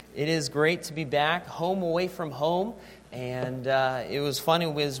It is great to be back, home away from home. And it was funny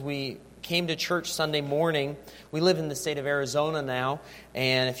as we came to church Sunday morning. We live in the state of Arizona now,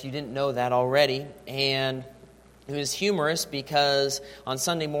 and if you didn't know that already. And it was humorous because on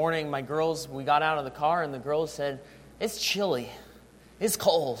Sunday morning, we got out of the car, and the girls said, "It's chilly. It's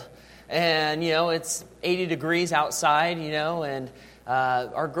cold." And, it's 80 degrees outside, and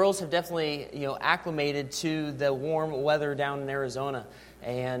our girls have definitely, acclimated to the warm weather down in Arizona.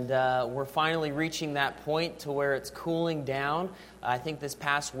 And we're finally reaching that point to where it's cooling down. I think this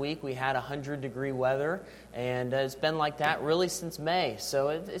past week we had 100-degree weather, and it's been like that really since May. So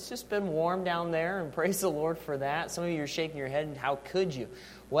it's just been warm down there, and praise the Lord for that. Some of you are shaking your head, and how could you?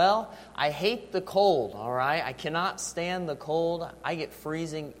 Well, I hate the cold, all right? I cannot stand the cold. I get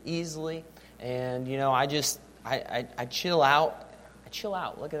freezing easily, and, I chill out. I chill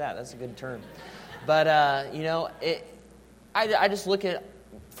out. Look at that. That's a good term. But, I just look at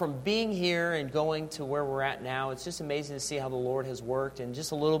from being here and going to where we're at now, it's just amazing to see how the Lord has worked. And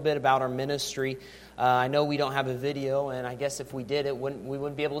just a little bit about our ministry. I know we don't have a video, and I guess if we did, we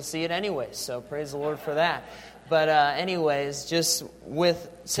wouldn't be able to see it anyway. So praise the Lord for that. But anyways,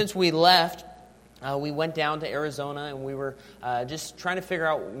 since we left, we went down to Arizona, and we were just trying to figure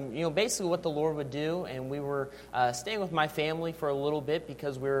out, basically what the Lord would do. And we were staying with my family for a little bit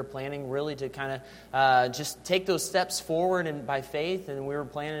because we were planning really to kind of just take those steps forward and by faith. And we were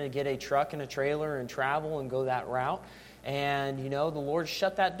planning to get a truck and a trailer and travel and go that route. And, the Lord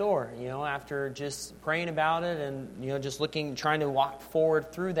shut that door, after just praying about it and, just trying to walk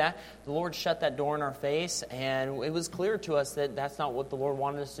forward through that. The Lord shut that door in our face, and it was clear to us that that's not what the Lord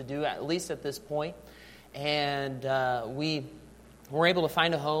wanted us to do, at least at this point. And we were able to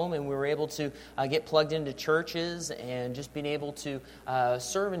find a home, and we were able to get plugged into churches and just being able to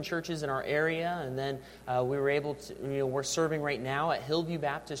serve in churches in our area. And then we were able to, we're serving right now at Hillview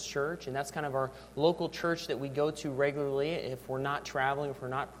Baptist Church, and that's kind of our local church that we go to regularly if we're not traveling, if we're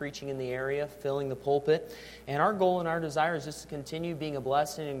not preaching in the area, filling the pulpit. And our goal and our desire is just to continue being a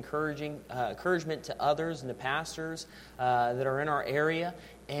blessing and encouragement to others and to pastors that are in our area,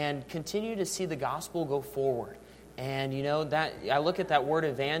 and continue to see the gospel go forward. And, that I look at that word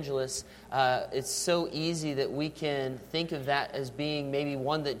evangelist, it's so easy that we can think of that as being maybe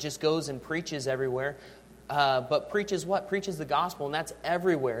one that just goes and preaches everywhere. But preaches what? Preaches the gospel, and that's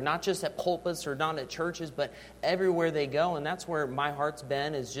everywhere. Not just at pulpits or not at churches, but everywhere they go. And that's where my heart's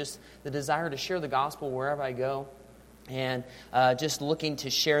been, is just the desire to share the gospel wherever I go. And just looking to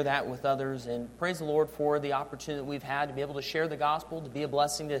share that with others. And praise the Lord for the opportunity that we've had to be able to share the gospel, to be a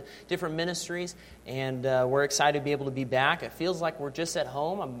blessing to different ministries. And we're excited to be able to be back. It feels like we're just at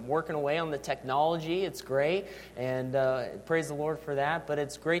home. I'm working away on the technology. It's great. And praise the Lord for that. But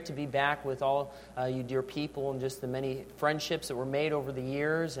it's great to be back with all you dear people and just the many friendships that were made over the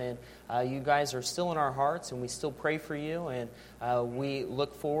years. And you guys are still in our hearts, and we still pray for you. And we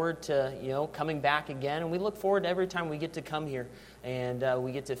look forward to, coming back again. And we look forward to every time we get to come here. And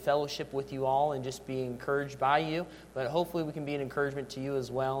we get to fellowship with you all and just be encouraged by you. But hopefully we can be an encouragement to you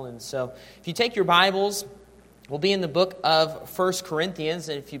as well. And so if you take your Bibles, we'll be in the book of 1 Corinthians.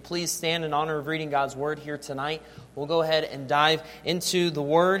 And if you please stand in honor of reading God's Word here tonight, we'll go ahead and dive into the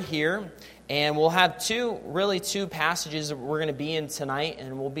Word here. And we'll have two passages that we're going to be in tonight.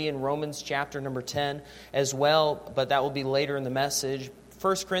 And we'll be in Romans chapter number 10 as well. But that will be later in the message.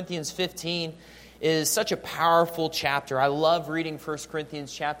 1 Corinthians 15 is such a powerful chapter. I love reading 1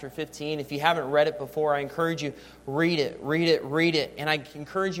 Corinthians chapter 15. If you haven't read it before, I encourage you, read it. And I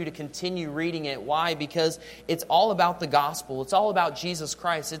encourage you to continue reading it. Why? Because it's all about the gospel. It's all about Jesus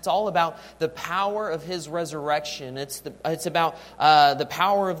Christ. It's all about the power of His resurrection. It's about the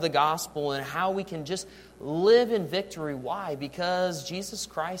power of the gospel and how we can just live in victory. Why? Because Jesus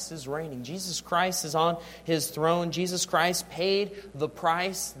Christ is reigning. Jesus Christ is on His throne. Jesus Christ paid the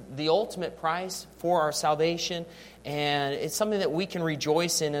price, the ultimate price for our salvation. And it's something that we can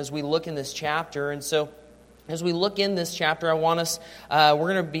rejoice in as we look in this chapter. And so as we look in this chapter, I want us, we're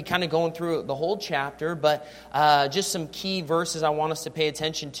going to be kind of going through the whole chapter, but just some key verses I want us to pay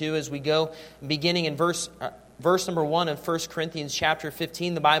attention to as we go, beginning in verse number 1 of 1 Corinthians chapter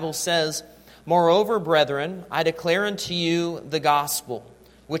 15. The Bible says, "Moreover, brethren, I declare unto you the gospel,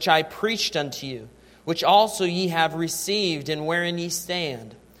 which I preached unto you, which also ye have received, and wherein ye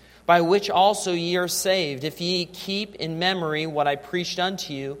stand, by which also ye are saved, if ye keep in memory what I preached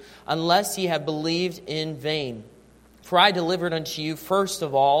unto you, unless ye have believed in vain. For I delivered unto you first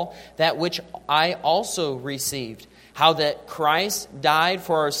of all that which I also received, how that Christ died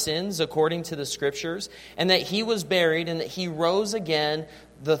for our sins according to the Scriptures, and that He was buried, and that He rose again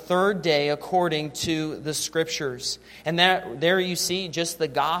the third day according to the Scriptures. And there you see just the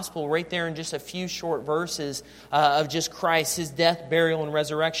gospel right there in just a few short verses of just Christ, His death, burial, and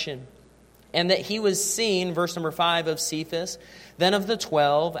resurrection. And that He was seen, verse number 5, of Cephas, then of the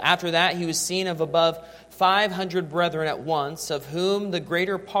 12. After that He was seen of above 500 brethren at once, of whom the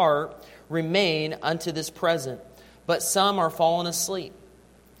greater part remain unto this present, but some are fallen asleep.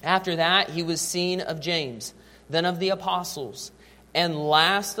 After that He was seen of James, then of the apostles. And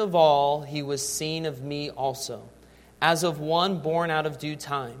last of all, He was seen of me also, as of one born out of due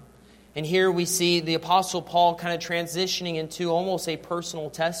time. And here we see the Apostle Paul kind of transitioning into almost a personal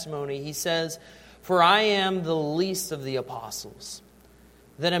testimony. He says, "For I am the least of the apostles,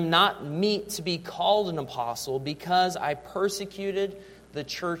 that am not meet to be called an apostle, because I persecuted the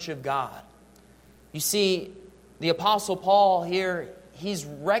church of God." You see, the Apostle Paul here, he's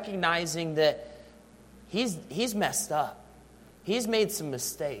recognizing that he's messed up. He's made some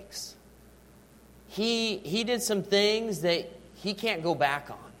mistakes. He did some things that he can't go back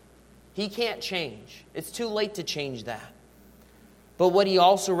on. He can't change. It's too late to change that. But what he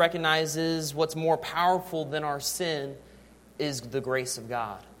also recognizes, what's more powerful than our sin, is the grace of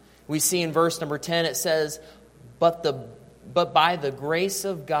God. We see in verse number 10, it says, But by the grace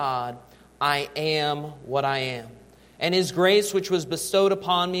of God, I am what I am. And His grace which was bestowed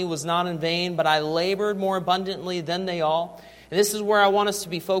upon me was not in vain, but I labored more abundantly than they all. And this is where I want us to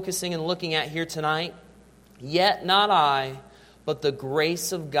be focusing and looking at here tonight. Yet not I, but the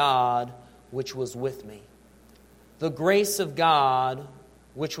grace of God which was with me. The grace of God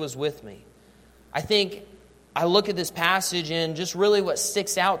which was with me. I think I look at this passage, and just really what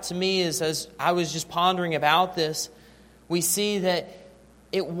sticks out to me is, as I was just pondering about this, we see that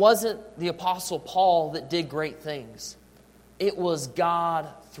it wasn't the Apostle Paul that did great things. It was God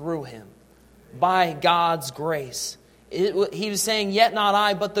through him, by God's grace. He was saying, yet not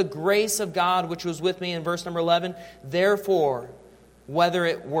I, but the grace of God which was with me in verse number 11. Therefore, whether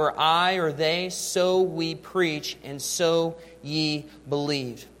it were I or they, so we preach, and so ye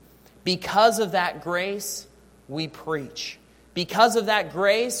believed. Because of that grace, we preach. Because of that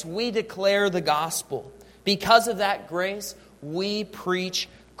grace, we declare the gospel. Because of that grace, we preach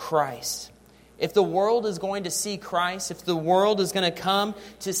Christ. If the world is going to see Christ, if the world is going to come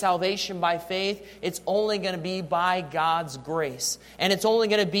to salvation by faith, it's only going to be by God's grace. And it's only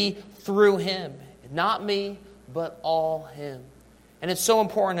going to be through Him. Not me, but all Him. And it's so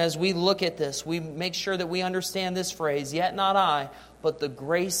important as we look at this, we make sure that we understand this phrase, yet not I, but the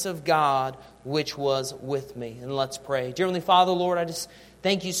grace of God which was with me. And let's pray. Dear Heavenly Father, Lord, I just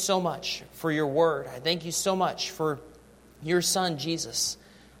thank You so much for Your word. I thank You so much for Your Son, Jesus.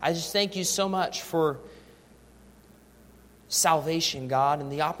 I just thank You so much for salvation, God,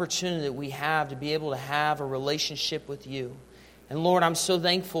 and the opportunity that we have to be able to have a relationship with You. And Lord, I'm so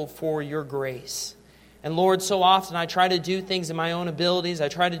thankful for Your grace. And Lord, so often I try to do things in my own abilities. I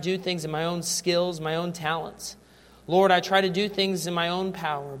try to do things in my own skills, my own talents. Lord, I try to do things in my own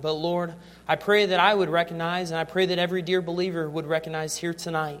power. But Lord, I pray that I would recognize, and I pray that every dear believer would recognize here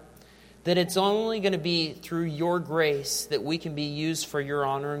tonight, that it's only going to be through Your grace that we can be used for Your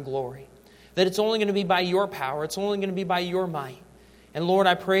honor and glory. That it's only going to be by Your power. It's only going to be by Your might. And Lord,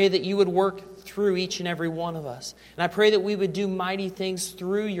 I pray that You would work through each and every one of us. And I pray that we would do mighty things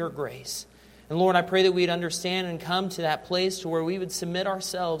through Your grace. And Lord, I pray that we'd understand and come to that place to where we would submit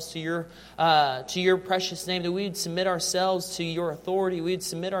ourselves to Your precious name, that we would submit ourselves to Your authority. We would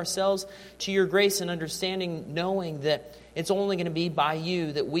submit ourselves to Your grace and understanding, knowing that it's only going to be by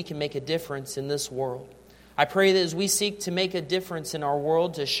You that we can make a difference in this world. I pray that as we seek to make a difference in our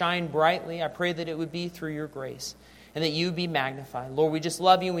world, to shine brightly, I pray that it would be through Your grace and that You be magnified. Lord, we just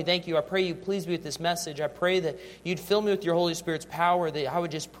love You and we thank You. I pray You please be with this message. I pray that You'd fill me with Your Holy Spirit's power, that I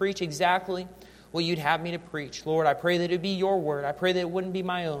would just preach exactly what You'd have me to preach. Lord, I pray that it would be Your word. I pray that it wouldn't be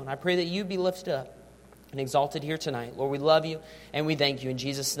my own. I pray that You be lifted up and exalted here tonight. Lord, we love You and we thank You. In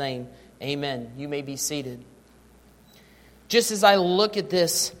Jesus' name, amen. You may be seated. Just as I look at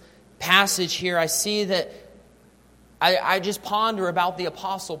this passage here, I see that I just ponder about the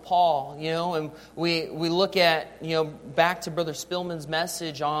Apostle Paul, and we look at, back to Brother Spillman's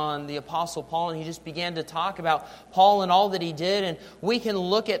message on the Apostle Paul, and he just began to talk about Paul and all that he did, and we can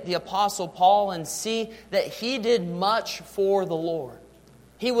look at the Apostle Paul and see that he did much for the Lord.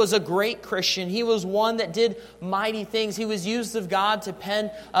 He was a great Christian. He was one that did mighty things. He was used of God to pen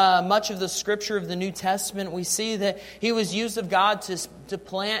much of the Scripture of the New Testament. We see that he was used of God to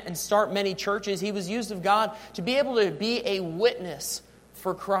plant and start many churches. He was used of God to be able to be a witness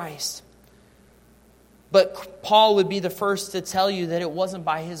for Christ. But Paul would be the first to tell you that it wasn't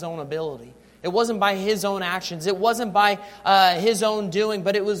by his own ability. It wasn't by His own actions. It wasn't by His own doing,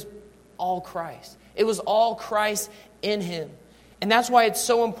 but it was all Christ. It was all Christ in Him. And that's why it's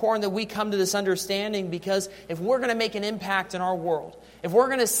so important that we come to this understanding, because if we're going to make an impact in our world, if we're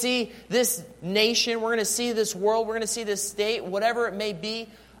going to see this nation, we're going to see this world, we're going to see this state, whatever it may be,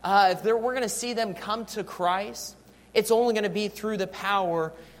 we're going to see them come to Christ, it's only going to be through the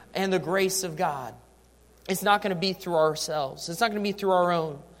power and the grace of God. It's not going to be through ourselves. It's not going to be through our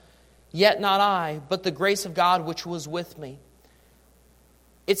own. Yet not I, but the grace of God which was with me.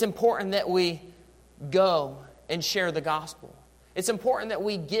 It's important that we go and share the gospel. It's important that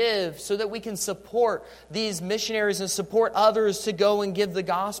we give so that we can support these missionaries and support others to go and give the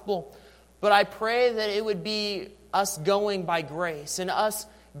gospel. But I pray that it would be us going by grace and us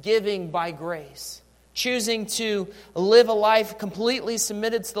giving by grace. Choosing to live a life completely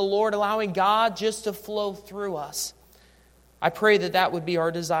submitted to the Lord, allowing God just to flow through us. I pray that that would be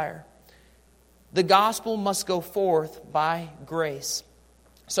our desire. The gospel must go forth by grace.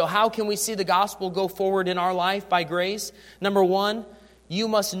 So how can we see the gospel go forward in our life by grace? Number one, you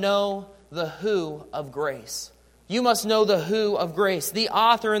must know the who of grace. You must know the who of grace. The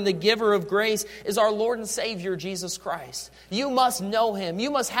author and the giver of grace is our Lord and Savior, Jesus Christ. You must know Him.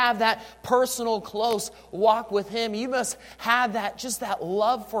 You must have that personal, close walk with Him. You must have that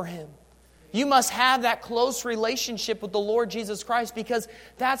love for Him. You must have that close relationship with the Lord Jesus Christ, because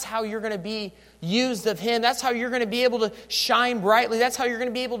that's how you're going to be used of Him. That's how you're going to be able to shine brightly. That's how you're going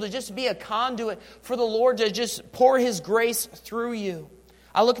to be able to just be a conduit for the Lord to just pour His grace through you.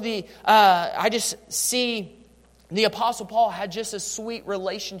 I just see the Apostle Paul had just a sweet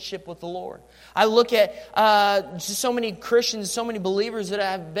relationship with the Lord. I look at just so many Christians, so many believers that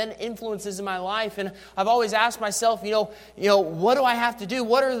have been influences in my life, and I've always asked myself, what do I have to do?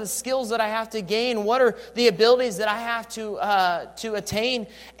 What are the skills that I have to gain? What are the abilities that I have to attain?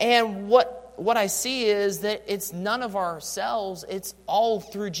 And what I see is that it's none of ourselves. It's all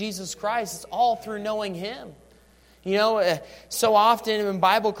through Jesus Christ. It's all through knowing Him. So often in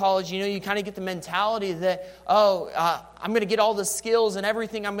Bible college, you kind of get the mentality that, I'm going to get all the skills and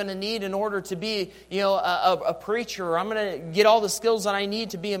everything I'm going to need in order to be, a preacher. Or I'm going to get all the skills that I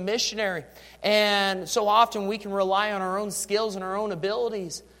need to be a missionary. And so often we can rely on our own skills and our own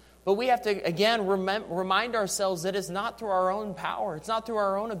abilities. But we have to, again, remind ourselves that it's not through our own power. It's not through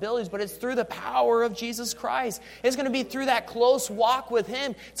our own abilities, but it's through the power of Jesus Christ. It's going to be through that close walk with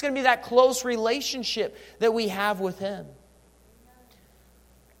Him. It's going to be that close relationship that we have with Him.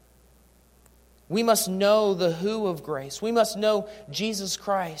 We must know the who of grace. We must know Jesus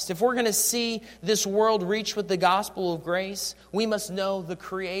Christ. If we're going to see this world reach with the gospel of grace, we must know the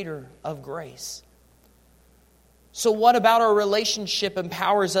Creator of grace. So what about our relationship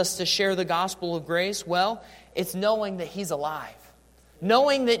empowers us to share the gospel of grace? Well, it's knowing that He's alive.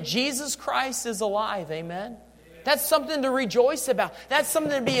 Knowing that Jesus Christ is alive. Amen? That's something to rejoice about. That's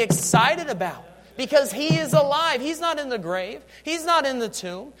something to be excited about. Because He is alive. He's not in the grave. He's not in the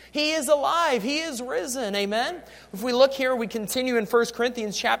tomb. He is alive. He is risen. Amen? If we look here, we continue in 1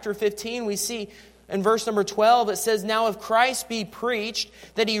 Corinthians chapter 15. We see in verse number 12, it says, "Now if Christ be preached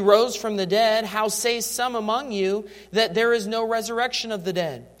that He rose from the dead, how say some among you that there is no resurrection of the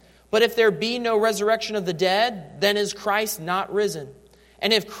dead? But if there be no resurrection of the dead, then is Christ not risen?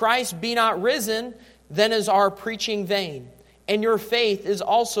 And if Christ be not risen, then is our preaching vain, and your faith is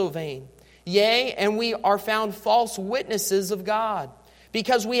also vain. Yea, and we are found false witnesses of God,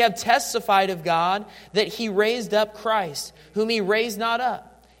 because we have testified of God that He raised up Christ, whom He raised not up.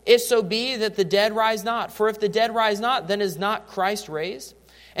 If so be that the dead rise not. For if the dead rise not, then is not Christ raised?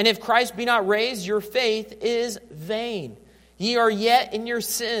 And if Christ be not raised, your faith is vain. Ye are yet in your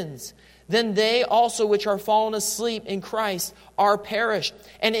sins. Then they also which are fallen asleep in Christ are perished.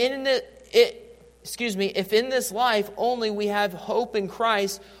 And if in this life only we have hope in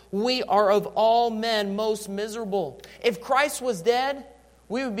Christ, we are of all men most miserable." If Christ was dead,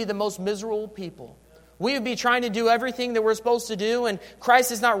 we would be the most miserable people. We would be trying to do everything that we're supposed to do, and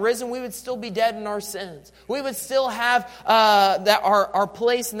Christ is not risen. We would still be dead in our sins. We would still have our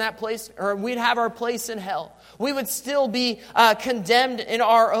place in that place, or we'd have our place in hell. We would still be condemned in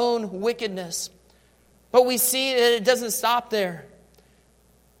our own wickedness. But we see that it doesn't stop there.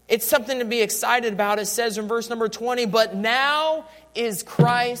 It's something to be excited about. It says in verse number 20, "But now is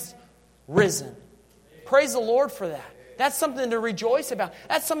Christ risen." Praise the Lord for that. That's something to rejoice about.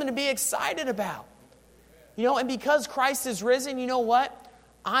 That's something to be excited about. And because Christ is risen, you know what?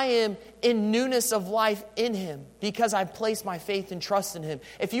 I am in newness of life in Him because I've placed my faith and trust in Him.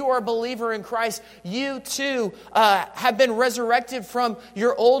 If you are a believer in Christ, you too have been resurrected from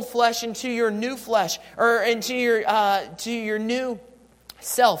your old flesh into your new flesh, or into your new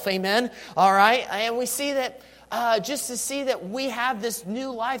self. Amen. All right. And we see that just to see that we have this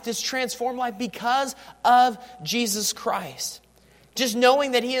new life, this transformed life because of Jesus Christ. Just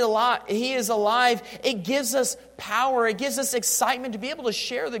knowing that He is alive, it gives us power. It gives us excitement to be able to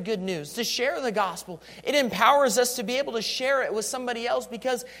share the good news, to share the gospel. It empowers us to be able to share it with somebody else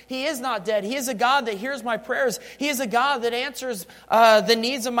because He is not dead. He is a God that hears my prayers. He is a God that answers the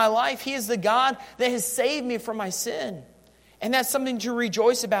needs of my life. He is the God that has saved me from my sin. And that's something to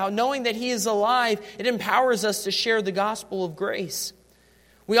rejoice about. Knowing that He is alive, it empowers us to share the gospel of grace.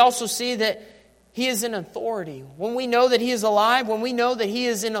 We also see that He is in authority. When we know that He is alive, when we know that He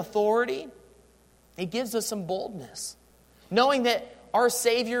is in authority, it gives us some boldness. Knowing that our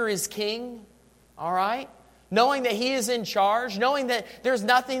Savior is King, all right? Knowing that He is in charge, knowing that there's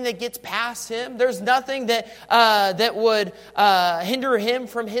nothing that gets past Him, there's nothing that would hinder Him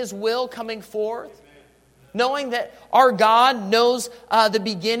from His will coming forth. Knowing that our God knows the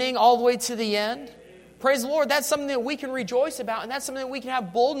beginning all the way to the end. Praise the Lord. That's something that we can rejoice about. And that's something that we can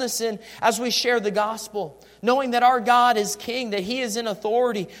have boldness in as we share the gospel. Knowing that our God is King, that He is in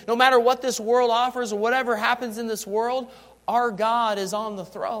authority. No matter what this world offers or whatever happens in this world, our God is on the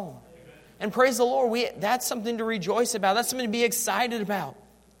throne. And praise the Lord. That's something to rejoice about. That's something to be excited about.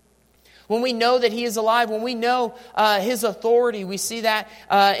 When we know that He is alive, when we know His authority, we see that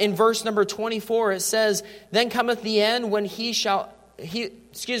in verse number 24. It says, "Then cometh the end when He shall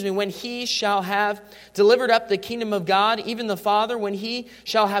have delivered up the kingdom of God, even the Father, when He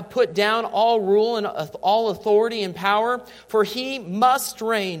shall have put down all rule and all authority and power. For He must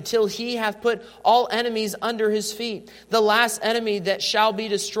reign till He hath put all enemies under His feet. The last enemy that shall be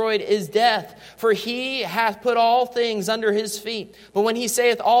destroyed is death. For He hath put all things under His feet. But when He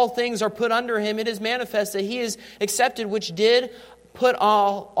saith all things are put under Him, it is manifest that He is accepted which did put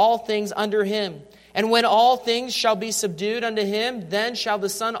all things under Him. And when all things shall be subdued unto Him, then shall the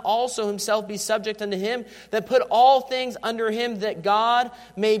Son also Himself be subject unto Him that put all things under Him, that God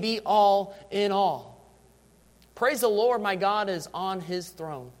may be all in all." Praise the Lord, my God is on His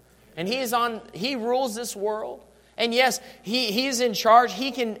throne. And He rules this world. And yes, He's in charge.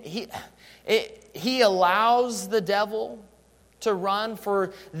 He allows the devil to run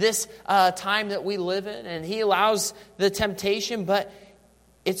for this time that we live in. And He allows the temptation, but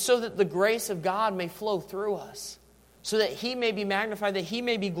it's so that the grace of God may flow through us. So that He may be magnified, that He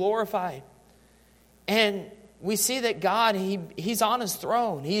may be glorified. And we see that God, He's on His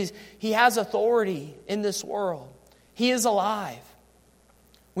throne. He has authority in this world. He is alive.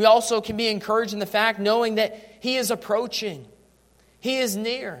 We also can be encouraged in the fact knowing that He is approaching. He is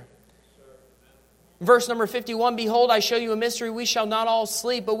near. Verse number 51, "Behold, I show you a mystery. We shall not all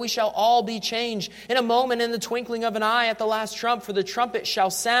sleep, but we shall all be changed. In a moment, in the twinkling of an eye, at the last trump. For the trumpet shall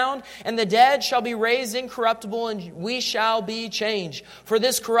sound, and the dead shall be raised incorruptible, and we shall be changed. For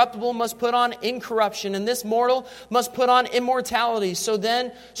this corruptible must put on incorruption, and this mortal must put on immortality. So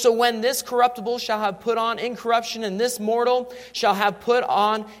when this corruptible shall have put on incorruption, and this mortal shall have put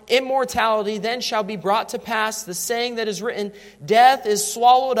on immortality, then shall be brought to pass the saying that is written, Death is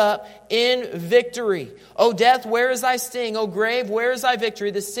swallowed up in victory. O death, where is thy sting? O grave, where is thy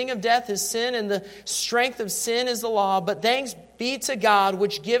victory? The sting of death is sin, and the strength of sin is the law. But thanks be to God,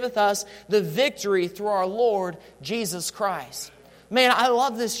 which giveth us the victory through our Lord Jesus Christ." Man, I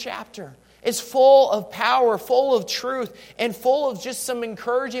love this chapter. It's full of power, full of truth, and full of just some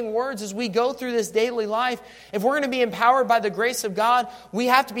encouraging words as we go through this daily life. If we're going to be empowered by the grace of God, we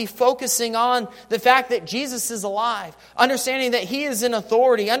have to be focusing on the fact that Jesus is alive, understanding that He is in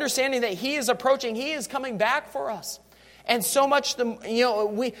authority, understanding that He is approaching, He is coming back for us. And so much,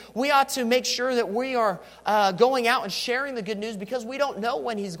 we ought to make sure that we are going out and sharing the good news because we don't know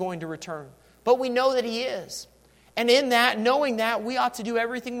when He's going to return. But we know that He is. And in that, knowing that, we ought to do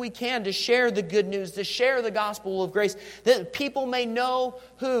everything we can to share the good news, to share the gospel of grace, that people may know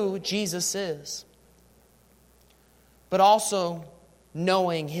who Jesus is. But also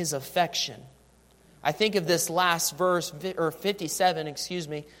knowing His affection. I think of this last verse, or 57,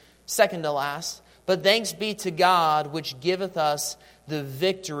 second to last. "But thanks be to God, which giveth us the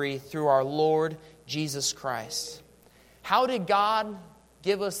victory through our Lord Jesus Christ." How did God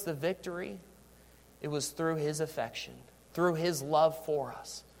give us the victory? It was through His affection, through His love for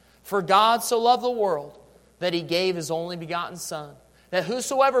us. "For God so loved the world that He gave His only begotten Son, that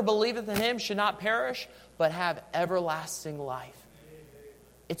whosoever believeth in Him should not perish, but have everlasting life."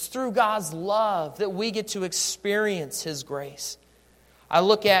 It's through God's love that we get to experience His grace. I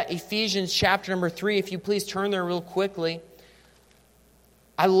look at Ephesians chapter number 3. If you please turn there real quickly.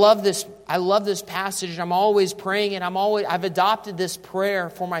 I love this passage. I'm always praying it. I've adopted this prayer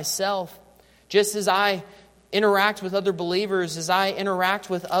for myself. Just as I interact with other believers, as I interact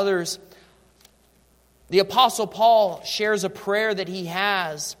with others, the Apostle Paul shares a prayer that he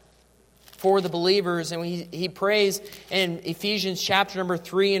has for the believers. And he prays in Ephesians chapter number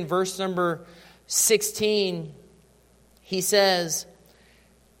 3 and verse number 16. He says,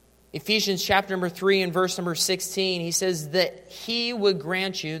 Ephesians chapter number 3 and verse number 16, he says that he would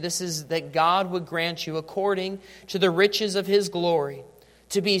grant you, this is that God would grant you, according to the riches of his glory,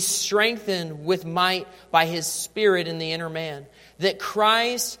 to be strengthened with might by his Spirit in the inner man, that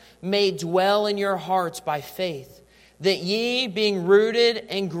Christ may dwell in your hearts by faith, that ye, being rooted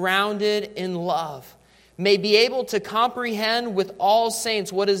and grounded in love, may be able to comprehend with all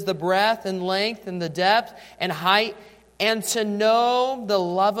saints what is the breadth and length and the depth and height, and to know the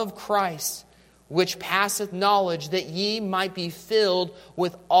love of Christ, which passeth knowledge, that ye might be filled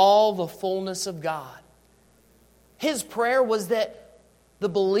with all the fullness of God. His prayer was that the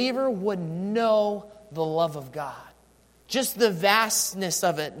believer would know the love of God. Just the vastness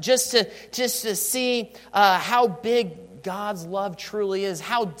of it. Just to see how big God's love truly is.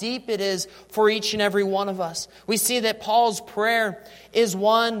 How deep it is for each and every one of us. We see that Paul's prayer is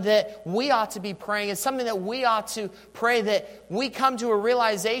one that we ought to be praying. It's something that we ought to pray, that we come to a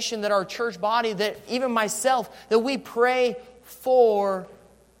realization that our church body, that even myself, that we pray for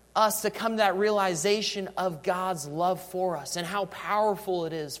us to come to that realization of God's love for us and how powerful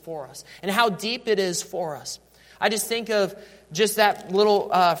it is for us and how deep it is for us. I just think of just that little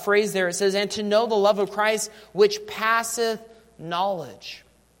phrase there. It says, and to know the love of Christ, which passeth knowledge.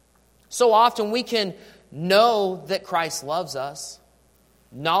 So often we can know that Christ loves us.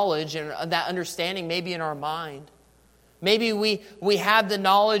 Knowledge and that understanding maybe in our mind. Maybe we have the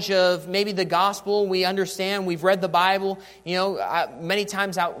knowledge of maybe the gospel. We understand. We've read the Bible. You know, many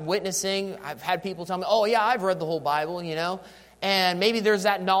times out witnessing, I've had people tell me, oh yeah, I've read the whole Bible, you know. And maybe there's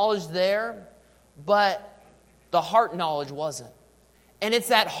that knowledge there. But the heart knowledge wasn't. And it's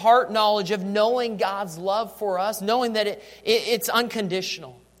that heart knowledge of knowing God's love for us, knowing that it's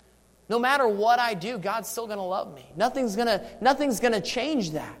unconditional. No matter what I do, God's still going to love me. Nothing's going to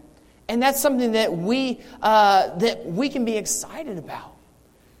change that. And that's something that we can be excited about.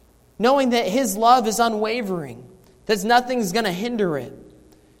 Knowing that His love is unwavering, that nothing's going to hinder it.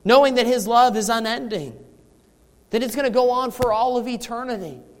 Knowing that His love is unending, that it's going to go on for all of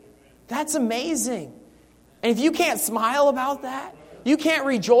eternity. That's amazing. And if you can't smile about that, you can't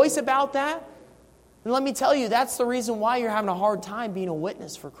rejoice about that, then let me tell you, that's the reason why you're having a hard time being a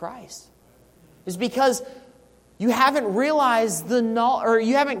witness for Christ. It's because you haven't realized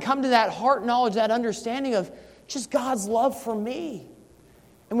you haven't come to that heart knowledge, that understanding of just God's love for me.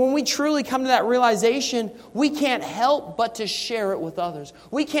 And when we truly come to that realization, we can't help but to share it with others.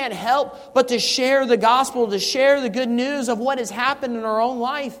 We can't help but to share the gospel, to share the good news of what has happened in our own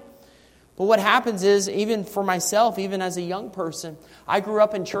life. But what happens is, even for myself, even as a young person, I grew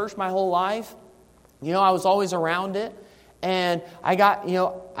up in church my whole life. You know, I was always around it. And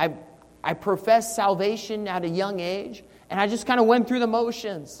I professed salvation at a young age. And I just kind of went through the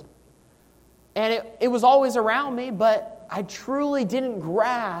motions. And it was always around me, but I truly didn't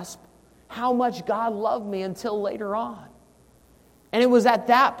grasp how much God loved me until later on. And it was at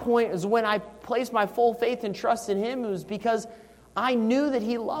that point is when I placed my full faith and trust in Him. It was because I knew that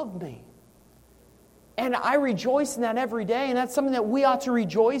He loved me. And I rejoice in that every day. And that's something that we ought to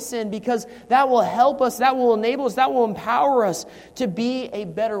rejoice in, because that will help us, that will enable us, that will empower us to be a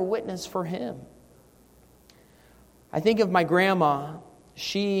better witness for Him. I think of my grandma.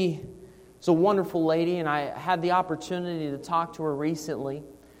 She was a wonderful lady, and I had the opportunity to talk to her recently.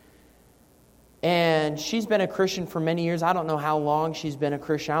 And she's been a Christian for many years. I don't know how long she's been a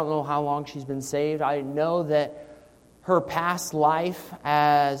Christian. I don't know how long she's been saved. I know that her past life,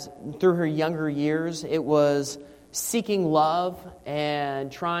 through her younger years, it was seeking love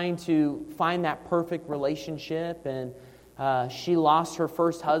and trying to find that perfect relationship. And she lost her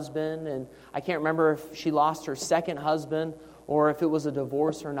first husband, and I can't remember if she lost her second husband or if it was a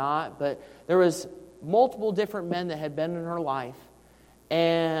divorce or not. But there was multiple different men that had been in her life.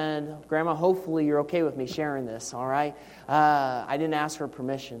 And Grandma, hopefully you're okay with me sharing this, all right? I didn't ask her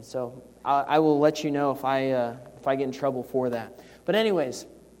permission, so I will let you know if I get in trouble for that. But anyways,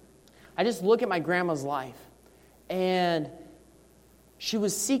 I just look at my grandma's life, and she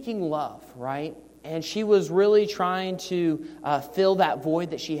was seeking love, right? And she was really trying to fill that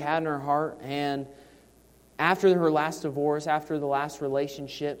void that she had in her heart. And after her last divorce, after the last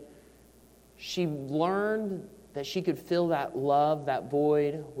relationship, she learned that she could fill that love, that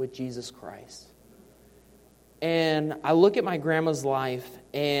void, with Jesus Christ. And I look at my grandma's life,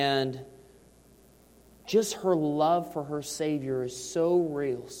 and just her love for her Savior is so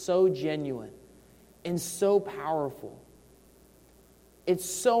real, so genuine. and so powerful. It's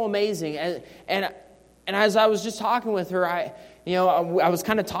so amazing. And as I was just talking with her, I was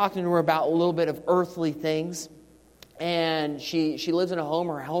kind of talking to her about a little bit of earthly things. And she lives in a home.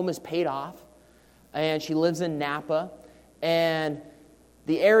 Her home is paid off. And she lives in Napa. And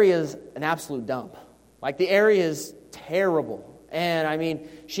the area is an absolute dump. Like, the area is terrible. And, I mean,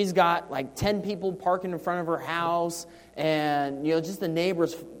 she's got like 10 people parking in front of her house. And, just the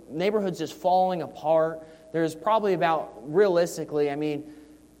neighborhood's just falling apart. There's probably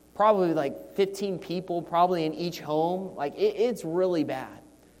probably like 15 people probably in each home. Like, it's really bad.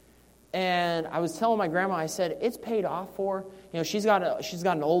 And I was telling my grandma, I said, it's paid off for. She's got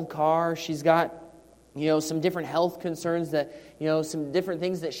an old car. She's got, some different health concerns that, some different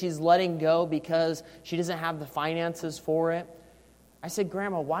things that she's letting go because she doesn't have the finances for it. I said,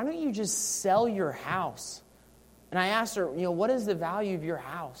 Grandma, why don't you just sell your house? And I asked her, what is the value of your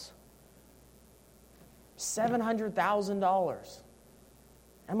house? $700,000.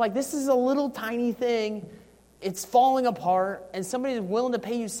 I'm like, this is a little tiny thing. It's falling apart, and somebody is willing to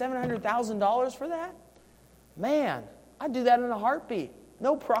pay you $700,000 for that? Man, I'd do that in a heartbeat.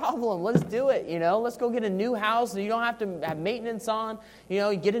 No problem. Let's do it. Let's go get a new house that you don't have to have maintenance on.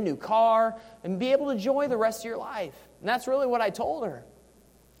 You get a new car and be able to enjoy the rest of your life. And that's really what I told her.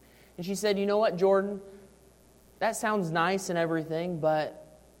 And she said, you know what, Jordan? That sounds nice and everything, but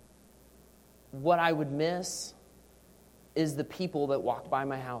what I would miss is the people that walk by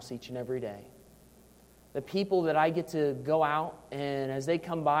my house each and every day. The people that I get to go out, and as they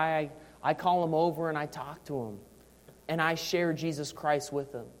come by, I call them over and I talk to them. And I share Jesus Christ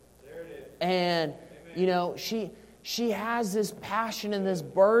with them. And, she has this passion and this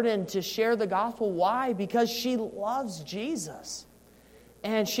burden to share the gospel. Why? Because she loves Jesus.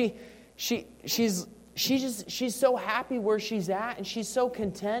 And she's so happy where she's at, and she's so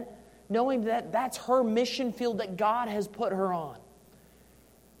content knowing that that's her mission field that God has put her on.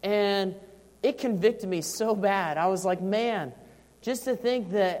 And it convicted me so bad. I was like, man, just to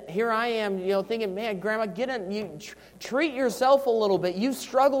think that here I am, thinking, man, Grandma, treat yourself a little bit. You've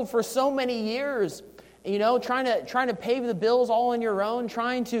struggled for so many years, trying to pay the bills all on your own,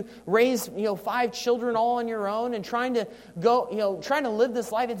 trying to raise, 5 children all on your own, and trying to live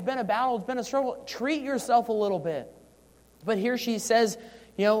this life. It's been a battle. It's been a struggle. Treat yourself a little bit. But here she says,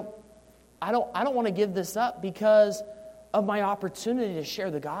 I don't want to give this up because of my opportunity to share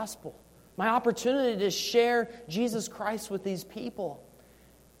the gospel. My opportunity to share Jesus Christ with these people.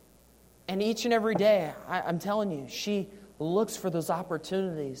 And each and every day, I'm telling you, she looks for those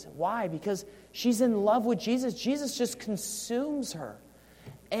opportunities. Why? Because she's in love with Jesus. Jesus just consumes her.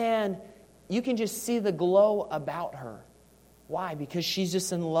 And you can just see the glow about her. Why? Because she's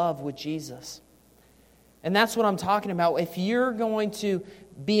just in love with Jesus. And that's what I'm talking about. If you're going to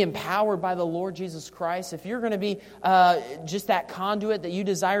be empowered by the Lord Jesus Christ, if you're going to be just that conduit that you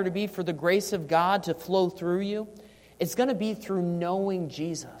desire to be for the grace of God to flow through you, it's going to be through knowing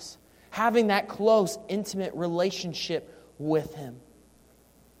Jesus, having that close, intimate relationship with Him.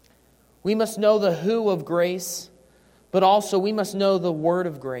 We must know the who of grace, but also we must know the word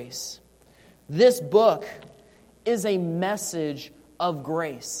of grace. This book is a message of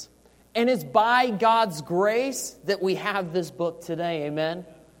grace. And it's by God's grace that we have this book today. Amen?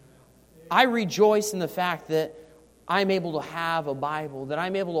 I rejoice in the fact that I'm able to have a Bible, that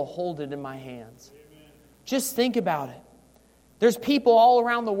I'm able to hold it in my hands. Amen. Just think about it. There's people all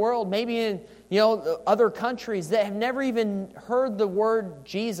around the world, maybe in other countries, that have never even heard the word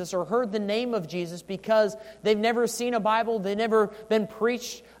Jesus or heard the name of Jesus because they've never seen a Bible, they've never been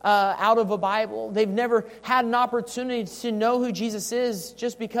preached out of a Bible, they've never had an opportunity to know who Jesus is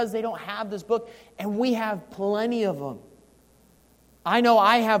just because they don't have this book. And we have plenty of them. I know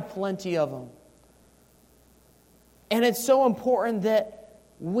I have plenty of them. And it's so important that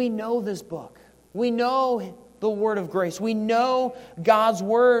we know this book. We know the word of grace. We know God's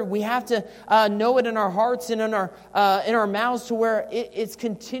word. We have to know it in our hearts and in our mouths to where it's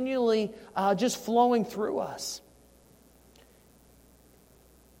continually just flowing through us.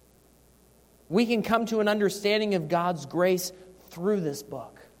 We can come to an understanding of God's grace through this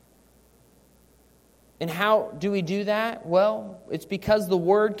book. And how do we do that? Well, it's because the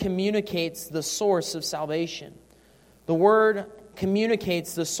word communicates the source of salvation. The word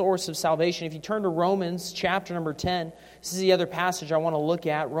communicates the source of salvation. If you turn to Romans chapter number 10, this is the other passage I want to look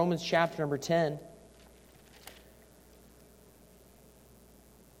at, Romans chapter number 10.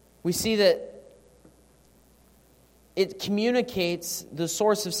 We see that it communicates the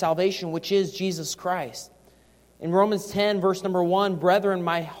source of salvation, which is Jesus Christ. In Romans 10, verse number 1, brethren,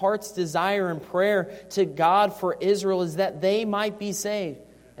 my heart's desire and prayer to God for Israel is that they might be saved.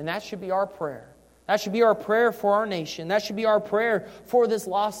 And that should be our prayer. That should be our prayer for our nation. That should be our prayer for this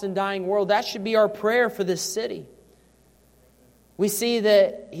lost and dying world. That should be our prayer for this city. We see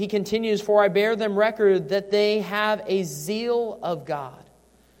that he continues, "For I bear them record that they have a zeal of God,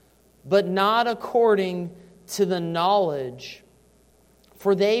 but not according to the knowledge.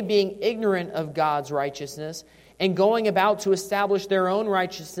 For they, being ignorant of God's righteousness, and going about to establish their own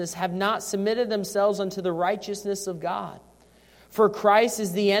righteousness, have not submitted themselves unto the righteousness of God. For Christ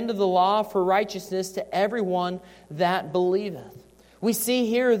is the end of the law for righteousness to everyone that believeth." We see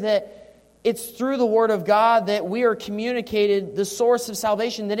here that it's through the Word of God that we are communicated the source of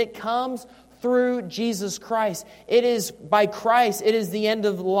salvation, that it comes through Jesus Christ. It is by Christ, it is the end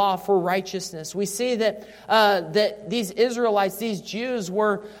of the law for righteousness. We see that that these Israelites, these Jews,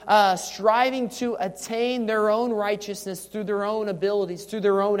 were striving to attain their own righteousness through their own abilities, through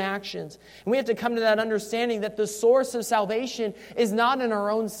their own actions. And we have to come to that understanding that the source of salvation is not in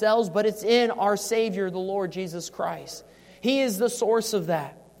our own selves, but it's in our Savior, the Lord Jesus Christ. He is the source of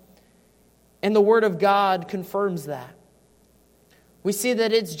that. And the Word of God confirms that. We see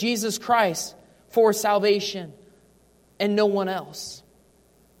that it's Jesus Christ for salvation and no one else.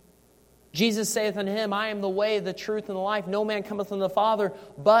 Jesus saith unto him, "I am the way, the truth, and the life. No man cometh unto the Father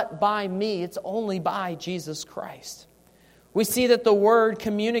but by me." It's only by Jesus Christ. We see that the Word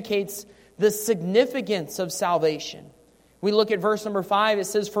communicates the significance of salvation. We look at verse number 5. It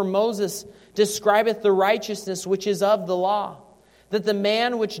says, "For Moses describeth the righteousness which is of the law, that the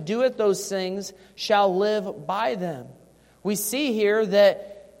man which doeth those things shall live by them." We see here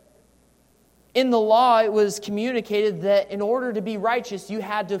that in the law it was communicated that in order to be righteous, you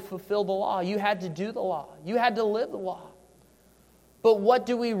had to fulfill the law. You had to do the law. You had to live the law. But what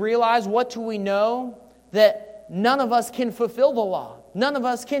do we realize? What do we know? That none of us can fulfill the law. None of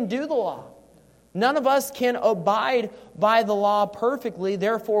us can do the law. None of us can abide by the law perfectly.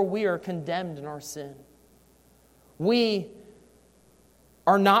 Therefore, we are condemned in our sin. We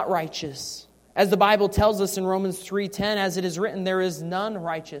are not righteous. As the Bible tells us in Romans 3:10, "As it is written, there is none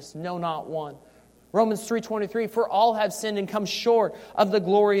righteous, no, not one." Romans 3:23, "For all have sinned and come short of the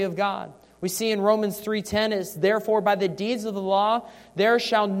glory of God." We see in Romans 3:10, "It's therefore by the deeds of the law, there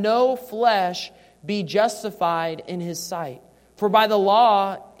shall no flesh be justified in his sight. For by the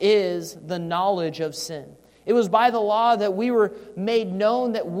law is the knowledge of sin." It was by the law that we were made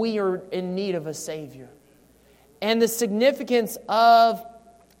known that we are in need of a Savior. And the significance of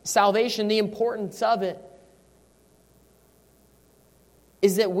salvation, the importance of it,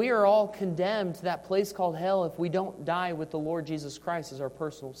 is that we are all condemned to that place called hell if we don't die with the Lord Jesus Christ as our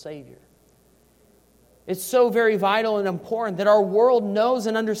personal Savior. It's so very vital and important that our world knows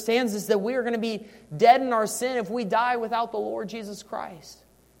and understands this, that we are going to be dead in our sin if we die without the Lord Jesus Christ.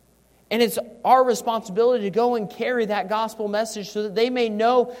 And it's our responsibility to go and carry that gospel message so that they may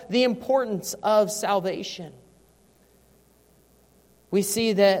know the importance of salvation. We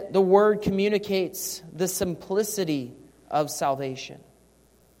see that the Word communicates the simplicity of salvation.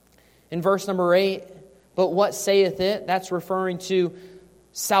 In verse number 8, "But what saith it?" That's referring to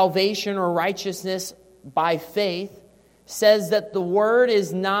salvation or righteousness by faith. Says that the Word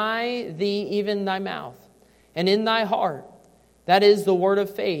is nigh thee, even thy mouth, and in thy heart. That is the word of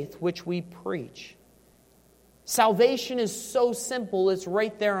faith which we preach. Salvation is so simple, it's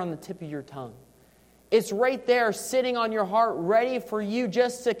right there on the tip of your tongue. It's right there sitting on your heart, ready for you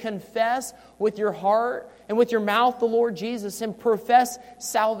just to confess with your heart and with your mouth the Lord Jesus and profess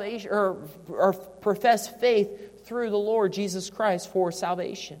salvation or profess faith through the Lord Jesus Christ for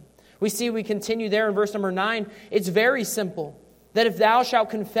salvation. We continue there in verse number 9. It's very simple. That if thou shalt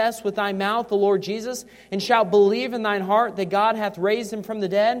confess with thy mouth the Lord Jesus, and shalt believe in thine heart that God hath raised him from the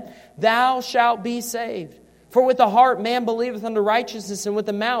dead, thou shalt be saved. For with the heart man believeth unto righteousness, and with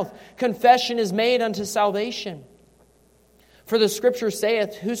the mouth confession is made unto salvation. For the Scripture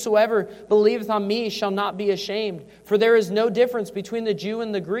saith, Whosoever believeth on me shall not be ashamed. For there is no difference between the Jew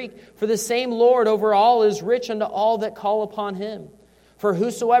and the Greek. For the same Lord over all is rich unto all that call upon him. For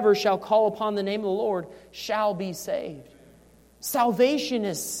whosoever shall call upon the name of the Lord shall be saved. Salvation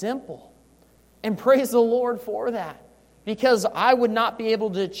is simple. And praise the Lord for that. Because I would not be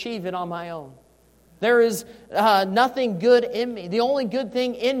able to achieve it on my own. There is nothing good in me. The only good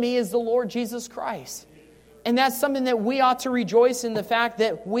thing in me is the Lord Jesus Christ. And that's something that we ought to rejoice in, the fact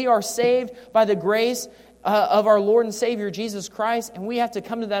that we are saved by the grace of our Lord and Savior Jesus Christ. And we have to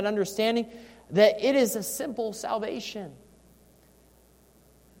come to that understanding that it is a simple salvation.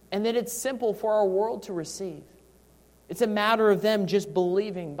 And that it's simple for our world to receive. It's a matter of them just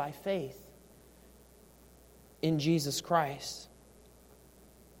believing by faith in Jesus Christ.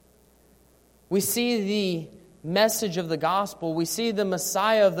 We see the message of the gospel. We see the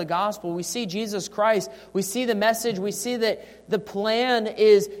Messiah of the gospel. We see Jesus Christ. We see the message. We see that the plan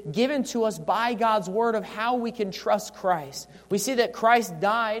is given to us by God's word of how we can trust Christ. We see that Christ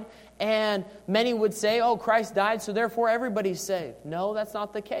died, and many would say, oh, Christ died, so therefore everybody's saved. No, that's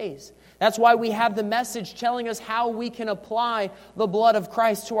not the case. That's why we have the message telling us how we can apply the blood of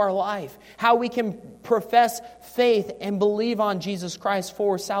Christ to our life, how we can profess faith and believe on Jesus Christ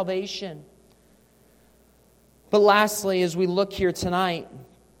for salvation. But lastly, as we look here tonight,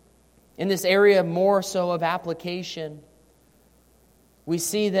 in this area more so of application, we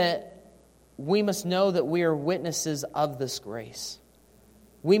see that we must know that we are witnesses of this grace.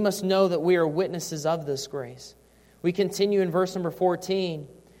 We must know that we are witnesses of this grace. We continue in verse number 14. It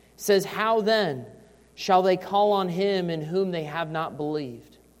says, how then shall they call on him in whom they have not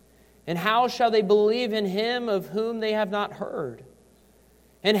believed? And how shall they believe in him of whom they have not heard?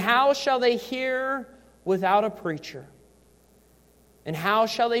 And how shall they hear without a preacher? And how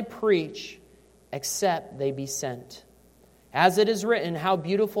shall they preach except they be sent? As it is written, how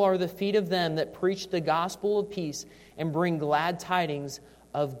beautiful are the feet of them that preach the gospel of peace and bring glad tidings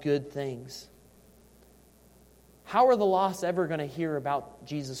of good things. How are the lost ever going to hear about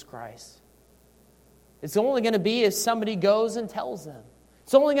Jesus Christ? It's only going to be if somebody goes and tells them.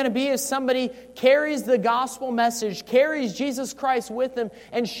 It's only going to be if somebody carries the gospel message, carries Jesus Christ with them,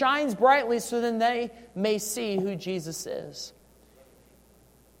 and shines brightly so then they may see who Jesus is.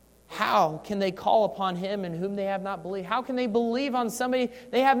 How can they call upon him in whom they have not believed? How can they believe on somebody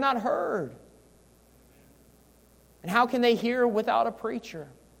they have not heard? And how can they hear without a preacher?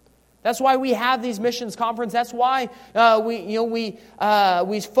 That's why we have these missions conferences. That's why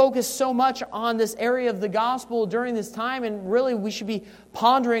we focus so much on this area of the gospel during this time. And really, we should be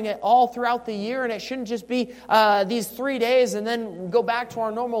pondering it all throughout the year. And it shouldn't just be these 3 days and then go back to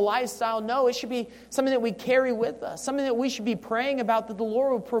our normal lifestyle. No, it should be something that we carry with us. Something that we should be praying about, that the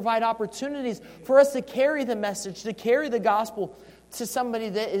Lord will provide opportunities for us to carry the message, to carry the gospel to somebody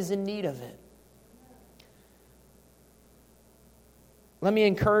that is in need of it. Let me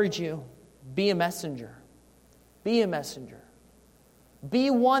encourage you, be a messenger. Be a messenger. Be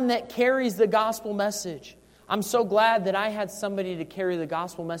one that carries the gospel message. I'm so glad that I had somebody to carry the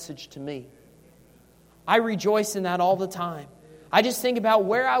gospel message to me. I rejoice in that all the time. I just think about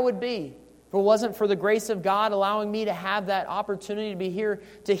where I would be if it wasn't for the grace of God allowing me to have that opportunity to be here,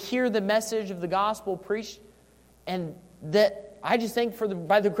 to hear the message of the gospel preached. And that I just think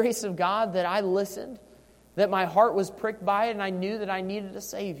by the grace of God that I listened, that my heart was pricked by it, and I knew that I needed a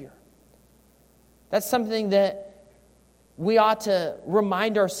Savior. That's something that we ought to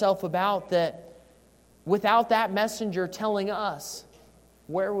remind ourselves about, that without that messenger telling us,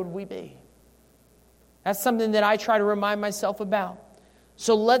 where would we be? That's something that I try to remind myself about.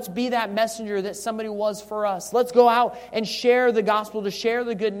 So let's be that messenger that somebody was for us. Let's go out and share the gospel, to share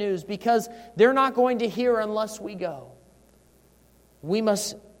the good news, because they're not going to hear unless we go. We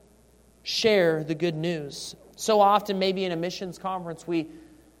must share the good news. So often, maybe in a missions conference, we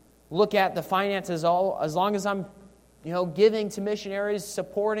look at the finances. As long as I'm, giving to missionaries,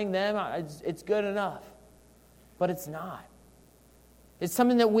 supporting them, it's good enough. But it's not. It's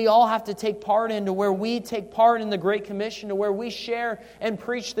something that we all have to take part in, to where we take part in the Great Commission, to where we share and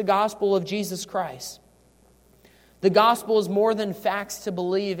preach the gospel of Jesus Christ. The gospel is more than facts to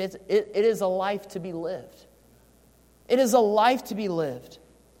believe. It is a life to be lived. It is a life to be lived.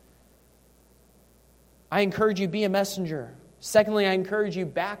 I encourage you, be a messenger. Secondly, I encourage you,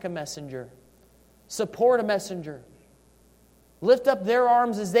 back a messenger. Support a messenger. Lift up their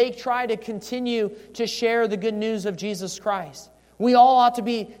arms as they try to continue to share the good news of Jesus Christ. We all ought to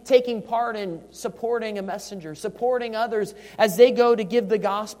be taking part in supporting a messenger, supporting others as they go to give the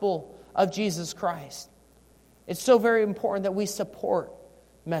gospel of Jesus Christ. It's so very important that we support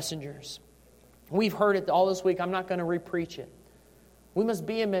messengers. We've heard it all this week. I'm not going to repreach it. We must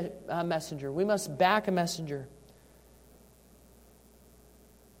be a messenger. We must back a messenger.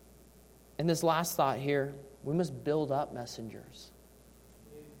 And this last thought here, we must build up messengers.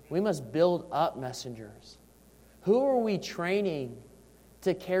 We must build up messengers. Who are we training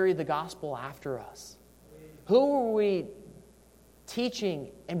to carry the gospel after us? Who are we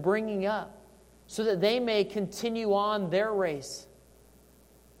teaching and bringing up so that they may continue on their race?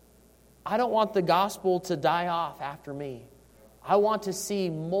 I don't want the gospel to die off after me. I want to see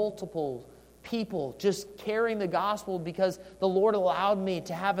multiple people just carrying the gospel because the Lord allowed me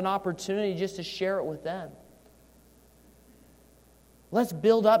to have an opportunity just to share it with them. Let's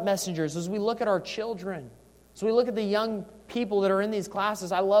build up messengers. As we look at our children, as we look at the young people that are in these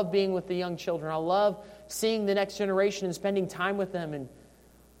classes, I love being with the young children. I love seeing the next generation and spending time with them. And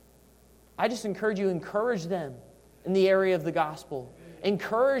I just encourage you, encourage them in the area of the gospel.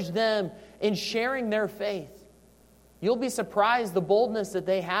 Encourage them in sharing their faith. You'll be surprised the boldness that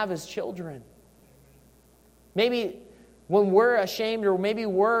they have as children. Maybe when we're ashamed or maybe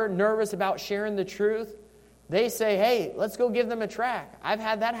we're nervous about sharing the truth, they say, hey, let's go give them a tract. I've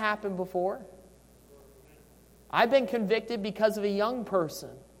had that happen before. I've been convicted because of a young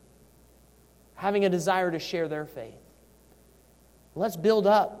person having a desire to share their faith. Let's build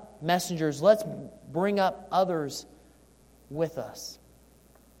up messengers. Let's bring up others with us.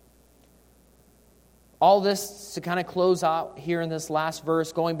 All this to kind of close out here in this last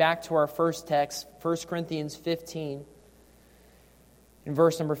verse, going back to our first text, 1 Corinthians 15, in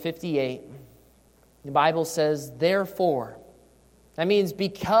verse number 58. The Bible says, therefore, that means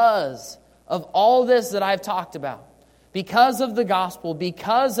because of all this that I've talked about, because of the gospel,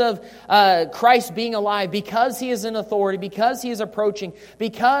 because of Christ being alive, because He is in authority, because He is approaching,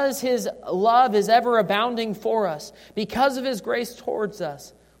 because His love is ever abounding for us, because of His grace towards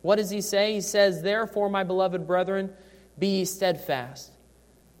us. What does He say? He says, therefore, my beloved brethren, be ye steadfast.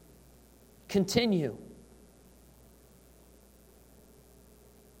 Continue.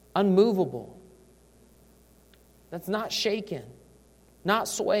 Unmovable. That's not shaken, not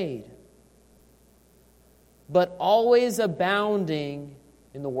swayed, but always abounding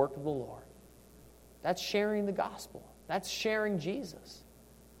in the work of the Lord. That's sharing the gospel. That's sharing Jesus.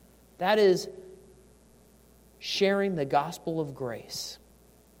 That is sharing the gospel of grace.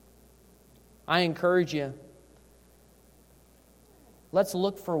 I encourage you, let's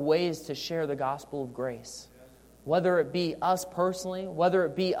look for ways to share the gospel of grace. Whether it be us personally, whether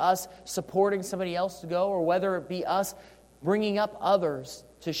it be us supporting somebody else to go, or whether it be us bringing up others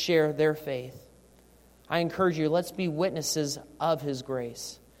to share their faith. I encourage you, let's be witnesses of His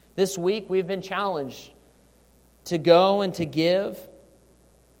grace. This week we've been challenged to go and to give.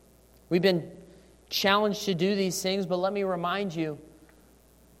 We've been challenged to do these things, but let me remind you,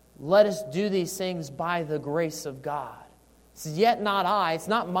 let us do these things by the grace of God. It's yet not I. It's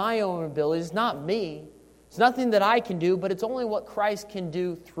not my own ability. It's not me. It's nothing that I can do, but it's only what Christ can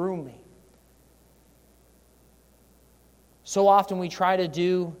do through me. So often we try to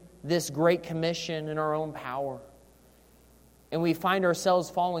do this great commission in our own power. And we find ourselves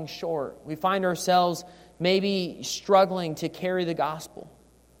falling short. We find ourselves maybe struggling to carry the gospel.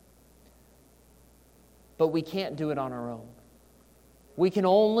 But we can't do it on our own. We can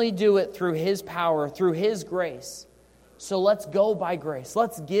only do it through His power, through His grace. So let's go by grace.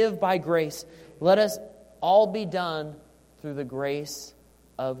 Let's give by grace. Let us all be done through the grace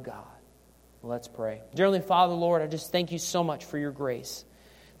of God. Let's pray. Dear Heavenly Father, Lord, I just thank You so much for Your grace,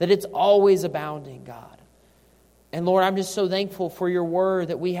 that it's always abounding, God. And Lord, I'm just so thankful for Your word,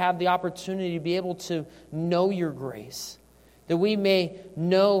 that we have the opportunity to be able to know Your grace, that we may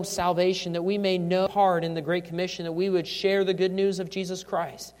know salvation, that we may know part in the Great Commission, that we would share the good news of Jesus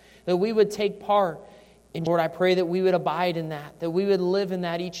Christ, that we would take part. And Lord, I pray that we would abide in that we would live in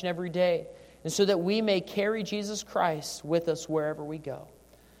that each and every day, and so that we may carry Jesus Christ with us wherever we go.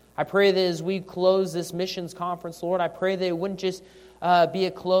 I pray that as we close this missions conference, Lord, I pray that it wouldn't just be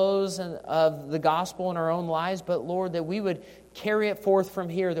a close of the gospel in our own lives, but Lord, that we would carry it forth from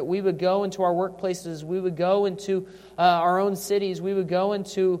here, that we would go into our workplaces, we would go into our own cities, we would go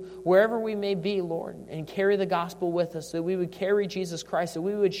into wherever we may be, Lord, and carry the gospel with us, that we would carry Jesus Christ, that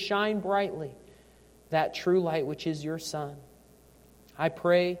we would shine brightly that true light which is Your Son. I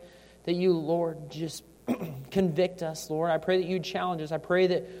pray that You, Lord, just convict us, Lord. I pray that You'd challenge us. I pray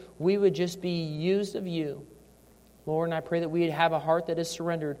that we would just be used of You, Lord, and I pray that we'd have a heart that is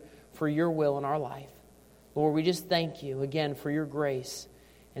surrendered for Your will in our life. Lord, we just thank You again for Your grace,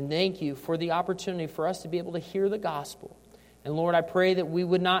 and thank You for the opportunity for us to be able to hear the gospel. And Lord, I pray that we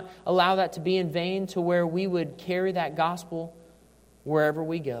would not allow that to be in vain, to where we would carry that gospel wherever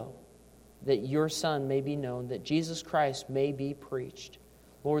we go, that Your Son may be known, that Jesus Christ may be preached.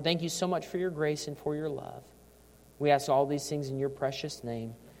 Lord, thank You so much for Your grace and for Your love. We ask all these things in Your precious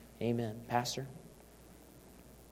name. Amen. Pastor.